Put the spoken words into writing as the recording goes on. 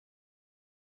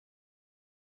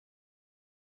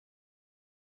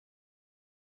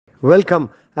Welcome,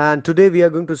 and today we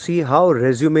are going to see how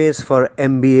resumes for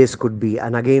MBAs could be,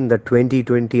 and again the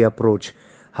 2020 approach,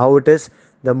 how it is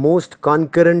the most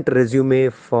concurrent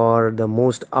resume for the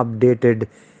most updated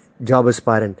job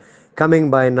aspirant,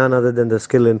 coming by none other than the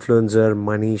skill influencer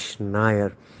Manish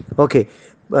Nair. Okay,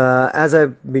 as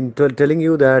I've been telling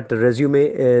you that resume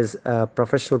is a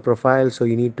professional profile, so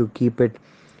you need to keep it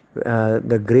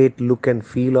the great look and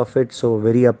feel of it, so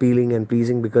very appealing and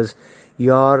pleasing because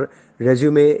your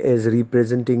resume is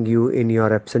representing you in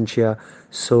your absentia,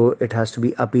 so it has to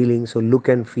be appealing. So look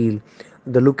and feel,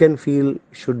 the look and feel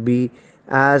should be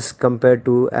as compared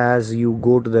to as you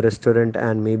go to the restaurant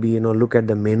and maybe look at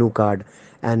the menu card,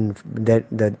 and that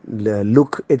the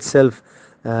look itself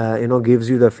gives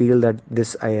you the feel that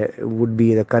this would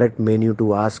be the correct menu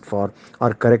to ask for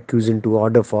or correct cuisine to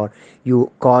order for.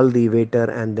 You call the waiter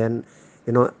and then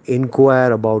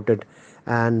inquire about it,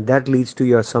 and that leads to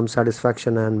your some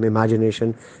satisfaction and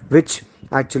imagination, which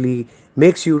actually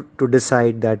makes you to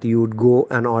decide that you would go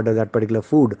and order that particular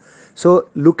food. So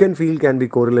look and feel can be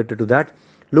correlated to that.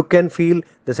 Look and feel,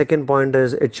 the second point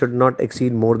is it should not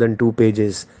exceed more than 2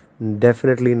 pages.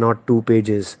 Definitely not 2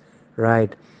 pages,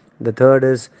 right? The third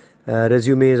is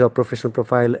resumes or professional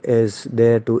profile is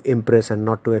there to impress and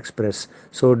not to express.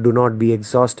 So do not be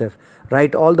exhaustive.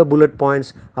 Write all the bullet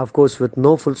points, of course, with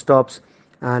no full stops,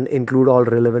 and include all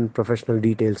relevant professional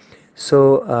details.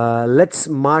 So let's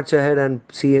march ahead and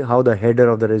see how the header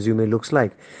of the resume looks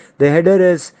like. The header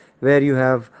is where you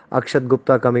have Akshat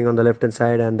Gupta coming on the left hand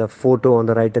side and the photo on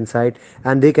the right hand side,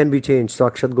 and they can be changed. So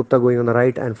Akshat Gupta going on the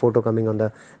right and photo coming on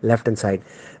the left hand side,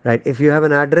 right? If you have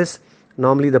an address,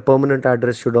 normally the permanent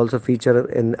address should also feature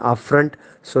in upfront,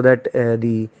 so that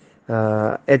the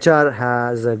HR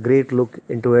has a great look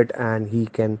into it and he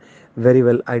can very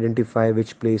well identify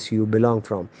which place you belong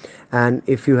from. And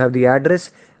if you have the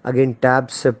address, again tab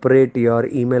separate your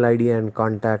email ID and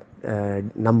contact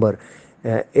number.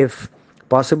 If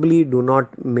possibly, do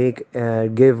not make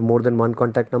give more than one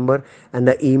contact number, and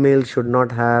the email should not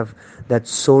have that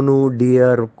Sonu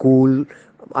dear cool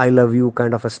I love you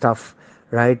kind of a stuff,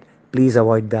 right? Please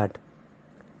avoid that.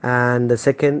 And the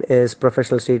second is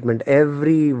professional statement.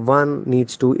 Everyone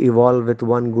needs to evolve with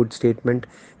one good statement,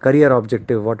 career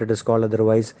objective, what it is called.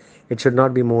 Otherwise, it should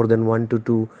not be more than 1 to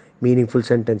 2 meaningful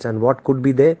sentence. And what could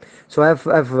be there? So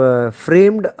I've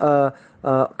framed a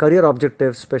career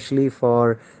objective especially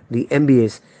for the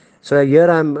MBAs. So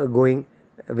here I'm going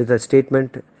with a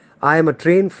statement: I am a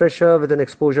trained fresher with an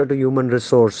exposure to human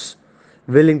resource,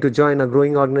 willing to join a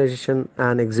growing organization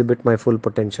and exhibit my full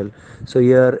potential. So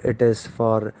here it is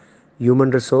for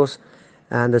human resource.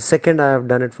 And the second, I have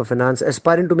done it for finance,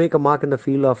 aspiring to make a mark in the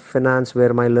field of finance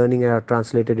where my learning are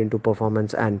translated into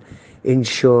performance and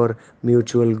ensure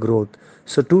mutual growth.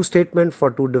 So two statement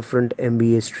for two different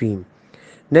MBA stream.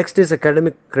 Next is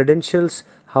academic credentials,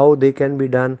 how they can be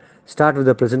done. Start with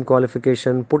the present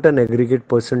qualification, put an aggregate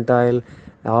percentile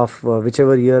of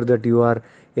whichever year that you are.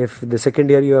 If the second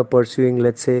year you are pursuing,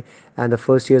 let's say, and the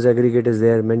first year's aggregate is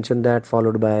there, mention that,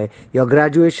 followed by your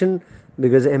graduation,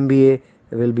 because MBA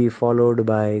will be followed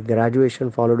by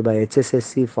graduation, followed by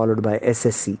HSSC, followed by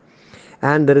SSC.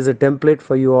 And there is a template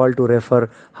for you all to refer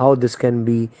how this can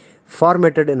be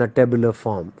formatted in a tabular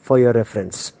form for your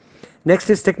reference. Next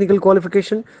is technical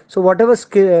qualification. So whatever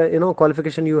skill,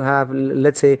 qualification you have,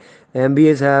 let's say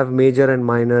MBAs have major and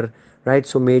minor, right?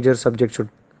 So major subject should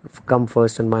come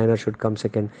first and minor should come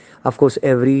second. Of course,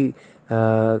 every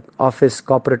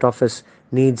corporate office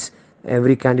needs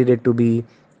every candidate to be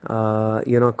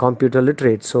computer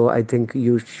literate. So I think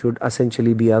you should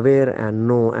essentially be aware and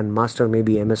know and master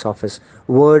maybe MS Office,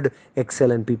 Word,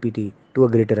 Excel and PPT to a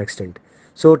greater extent.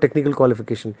 So technical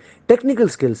qualification, technical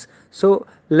skills. So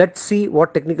let's see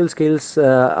what technical skills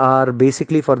are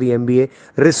basically for the MBA.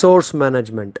 Resource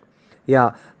management.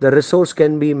 Yeah, the resource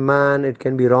can be man, it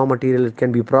can be raw material, it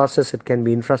can be process, it can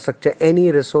be infrastructure,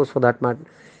 any resource for that matter.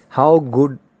 How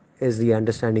good is the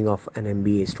understanding of an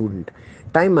MBA student?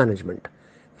 Time management,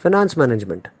 finance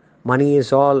management. Money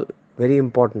is all very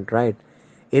important, right?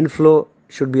 Inflow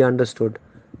should be understood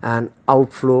and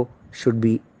outflow should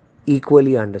be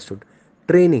equally understood.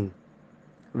 Training,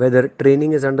 whether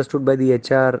training is understood by the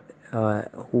HR,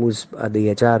 who's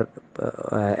the HR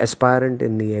aspirant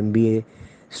in the MBA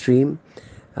stream.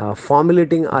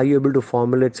 Formulating, are you able to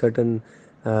formulate certain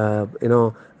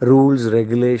rules,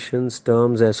 regulations,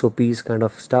 terms, SOPs kind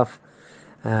of stuff?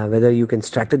 Whether you can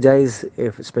strategize,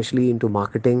 if especially into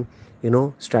marketing,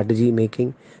 strategy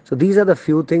making. So these are the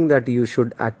few things that you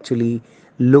should actually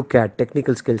look at.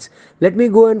 Technical skills. Let me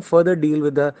go and further deal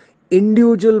with the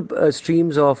individual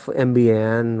streams of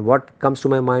MBA, and what comes to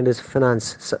my mind is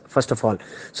finance, first of all.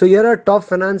 So here are top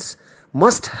finance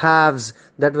must haves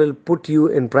that will put you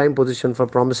in prime position for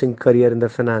promising career in the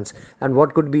finance. And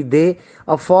what could be they?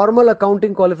 A formal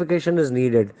accounting qualification is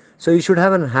needed, so you should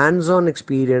have an hands on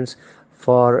experience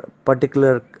for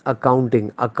particular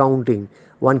accounting,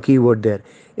 one keyword there.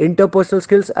 Interpersonal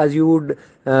skills, as you would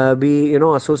be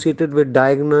associated with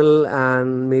diagonal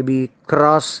and maybe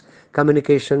cross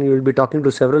communication, you will be talking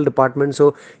to several departments,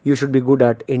 so you should be good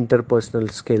at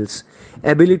interpersonal skills.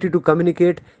 Ability to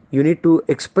communicate, you need to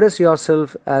express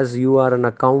yourself as you are an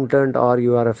accountant or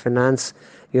you are a finance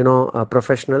a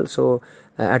professional. So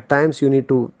at times you need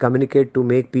to communicate to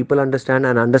make people understand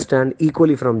and understand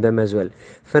equally from them as well.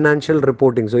 Financial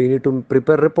reporting, so you need to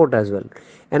prepare report as well.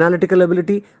 Analytical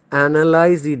ability,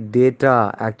 analyze the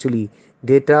data, actually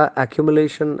data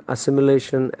accumulation,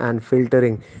 assimilation and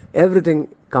filtering, everything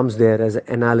comes there as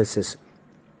analysis.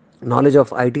 Knowledge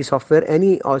of IT software,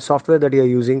 any software that you are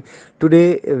using.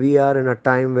 Today we are in a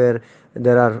time where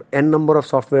there are n number of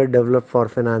software developed for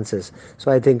finances,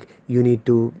 so I think you need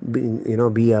to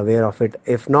be aware of it.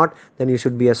 If not, then you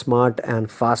should be a smart and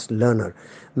fast learner.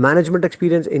 Management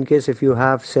experience, in case if you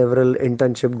have several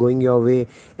internship going your way,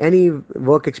 any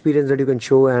work experience that you can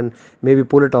show and maybe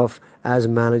pull it off as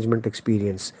management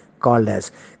experience, called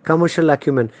as commercial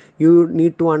acumen. You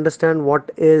need to understand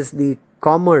what is the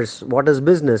commerce, what is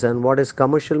business, and what is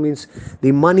commercial, means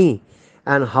the money,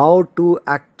 and how to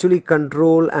actually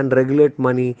control and regulate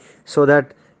money so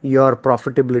that your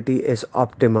profitability is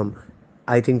optimum.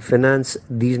 I think finance,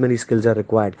 these many skills are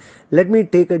required. Let me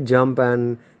take a jump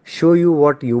and show you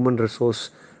what human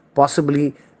resource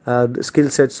possibly the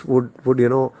skill sets would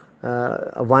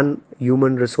one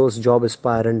human resource job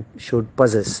aspirant should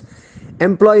possess.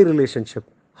 Employee relationship,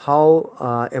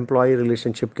 how employee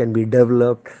relationship can be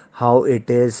developed, how it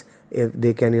is, if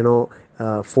they can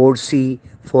foresee,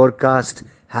 forecast,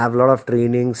 have a lot of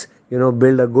trainings,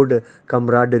 build a good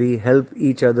camaraderie, help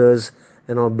each others,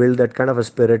 build that kind of a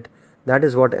spirit. That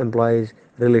is what employees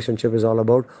relationship is all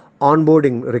about.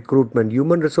 Onboarding, recruitment,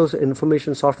 human resource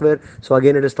information software, so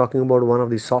again it is talking about one of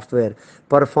the software.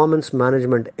 Performance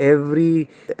management, every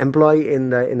employee in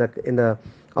the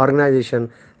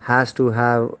organization has to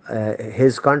have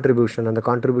his contribution, and the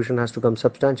contribution has to come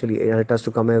substantially, and it has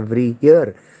to come every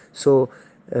year. So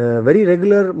very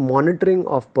regular monitoring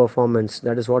of performance,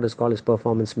 that is what is called as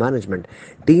performance management.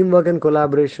 Teamwork and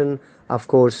collaboration, of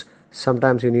course,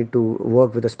 sometimes you need to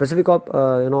work with a specific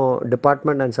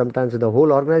department, and sometimes with the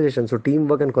whole organization, so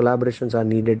teamwork and collaborations are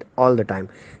needed all the time.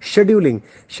 Scheduling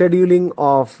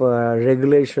of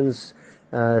regulations,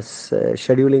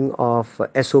 scheduling of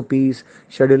SOPs,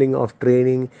 scheduling of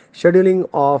training, scheduling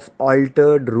of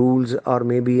altered rules, or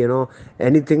maybe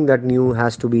anything that new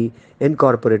has to be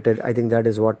incorporated. I think that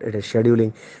is what it is,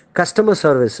 scheduling. Customer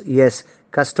service, yes,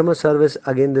 customer service,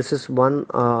 again this is one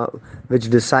which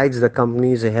decides the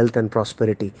company's health and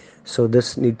prosperity, so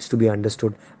this needs to be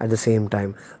understood. At the same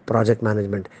time, project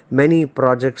management, many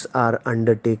projects are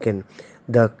undertaken.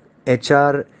 The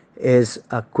HR is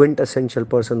a quintessential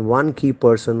person, one key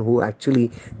person who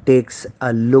actually takes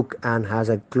a look and has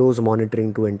a close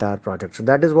monitoring to entire project. So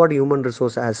that is what human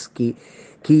resource as key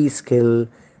skill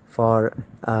for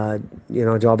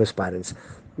job aspirants.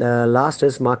 The last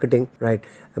is marketing, right?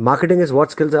 Marketing is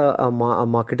what skills a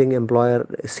marketing employer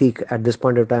seek at this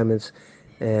point of time is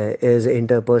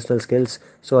interpersonal skills.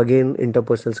 So again,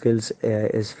 interpersonal skills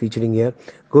is featuring here.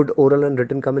 Good oral and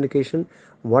written communication,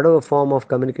 whatever form of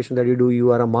communication that you do,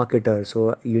 you are a marketer,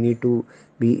 so you need to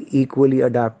be equally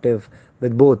adaptive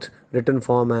with both written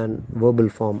form and verbal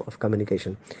form of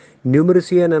communication.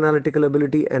 Numeracy and analytical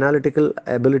ability,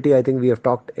 I think we have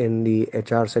talked in the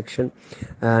HR section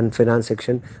and finance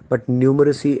section, but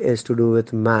numeracy is to do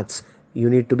with maths. You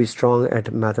need to be strong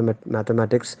at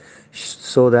mathematics,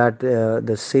 so that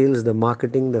the sales, the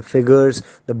marketing, the figures,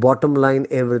 the bottom line,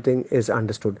 everything is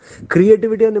understood.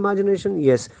 Creativity and imagination,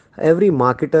 yes, every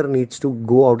marketer needs to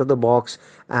go out of the box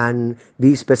and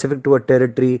be specific to a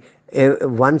territory.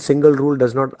 One single rule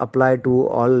does not apply to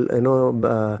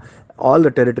all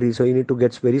the territories, so you need to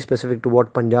get very specific to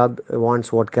what Punjab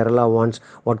wants, what Kerala wants,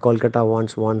 what Kolkata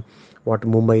wants, what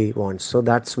Mumbai wants. So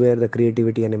that's where the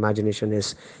creativity and imagination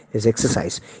is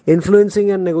exercised. Influencing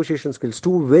and negotiation skills,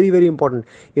 two very very important.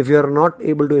 If you are not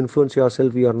able to influence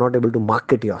yourself, you are not able to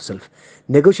market yourself.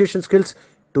 Negotiation skills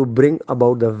to bring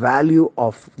about the value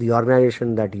of the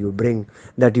organization that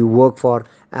you work for,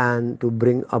 and to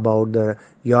bring about the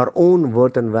your own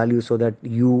worth and value, so that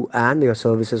you and your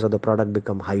services or the product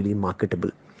become highly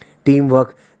marketable.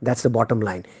 Teamwork, that's the bottom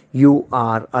line. You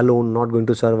are alone not going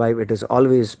to survive. It is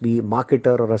always be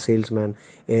marketer or a salesman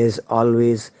is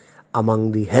always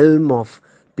among the helm of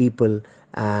people,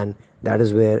 and that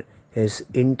is where his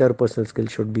interpersonal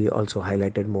skills should be also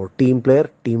highlighted more. Team player,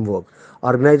 teamwork,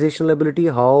 organizational ability,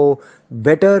 how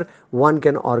better one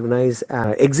can organize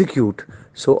and execute.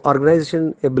 So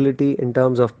organization ability in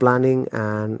terms of planning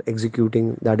and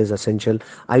executing, that is essential.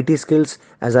 IT skills,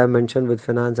 as I mentioned with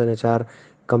finance and HR,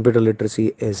 computer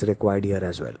literacy is required here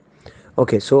as well.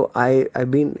 Okay, so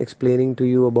I've been explaining to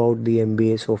you about the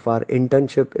MBA so far.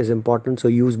 Internship is important, so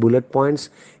use bullet points.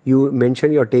 You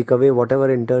mention your takeaway, whatever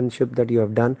internship that you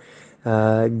have done.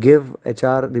 Give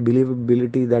HR the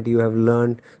believability that you have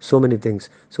learned so many things.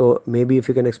 So maybe if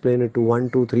you can explain it to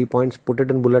 1, 2, 3 points, put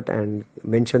it in bullet and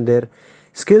mention there.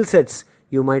 Skill sets,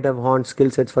 you might have honed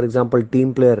skill sets. For example,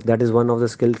 team player, that is one of the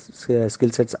skill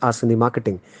sets asked in the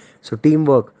marketing. So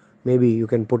teamwork, maybe you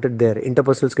can put it there.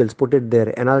 Interpersonal skills, put it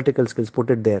there. Analytical skills,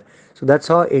 put it there. So that's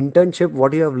how internship,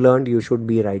 what you have learned, you should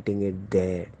be writing it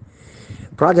there.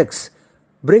 Projects,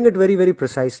 bring it very very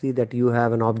precisely that you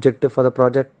have an objective for the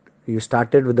project. You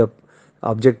started with the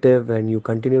objective and you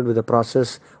continued with the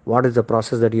process. What is the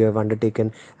process that you have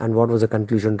undertaken, and what was the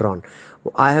conclusion drawn?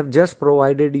 I have just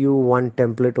provided you one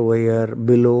template over here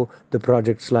below the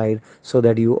project slide so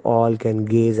that you all can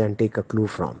gaze and take a clue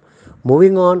from.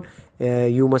 Moving on,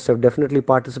 you must have definitely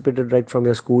participated right from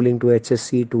your schooling to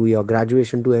HSC to your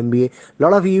graduation to MBA.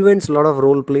 Lot of events, lot of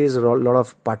role plays, lot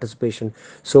of participation.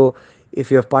 So if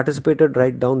you have participated,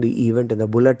 write down the event in the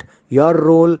bullet, your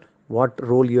role, what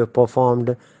role you have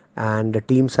performed, and the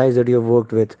team size that you have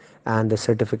worked with, and the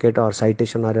certificate or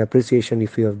citation or appreciation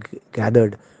if you have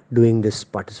gathered doing this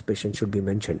participation should be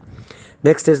mentioned.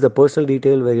 Next is the personal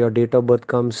detail where your date of birth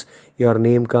comes, your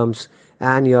name comes,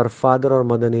 and your father or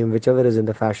mother name, whichever is in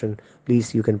the fashion,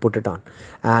 please you can put it on.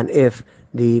 And if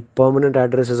the permanent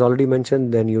address is already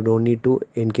mentioned, then you don't need to.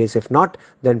 In case if not,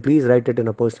 then please write it in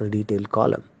a personal detail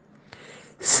column.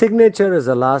 Signature is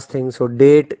the last thing. So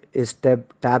date is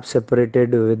tab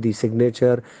separated with the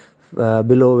signature.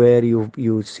 Below where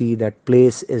you see that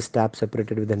place is tab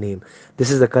separated with the name.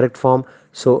 This is the correct form.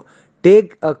 So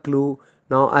take a clue.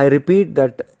 Now I repeat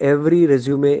that every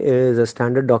resume is a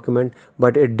standard document,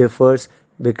 but it differs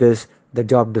because the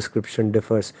job description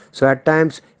differs. So at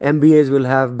times MBAs will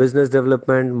have business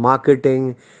development,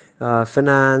 marketing,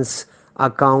 finance,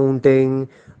 accounting,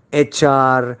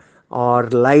 HR, or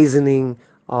licensing,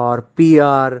 or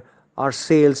PR, or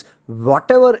sales,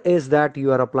 whatever is that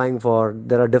you are applying for.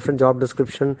 There are different job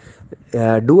description.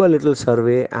 Do a little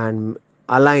survey and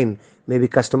align, maybe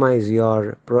customize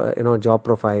your job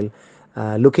profile.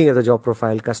 Looking at the job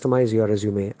profile, customize your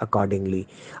resume accordingly.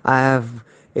 I have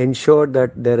ensured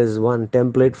that there is one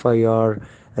template for your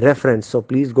reference, so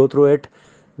please go through it.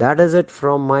 That is it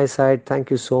from my side. Thank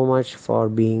you so much for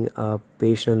being a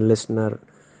patient listener,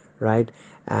 right?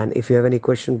 And if you have any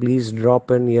question, please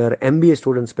drop in. Your MBA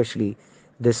students especially,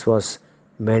 this was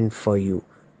meant for you.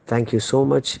 Thank you so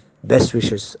much. Best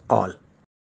wishes all.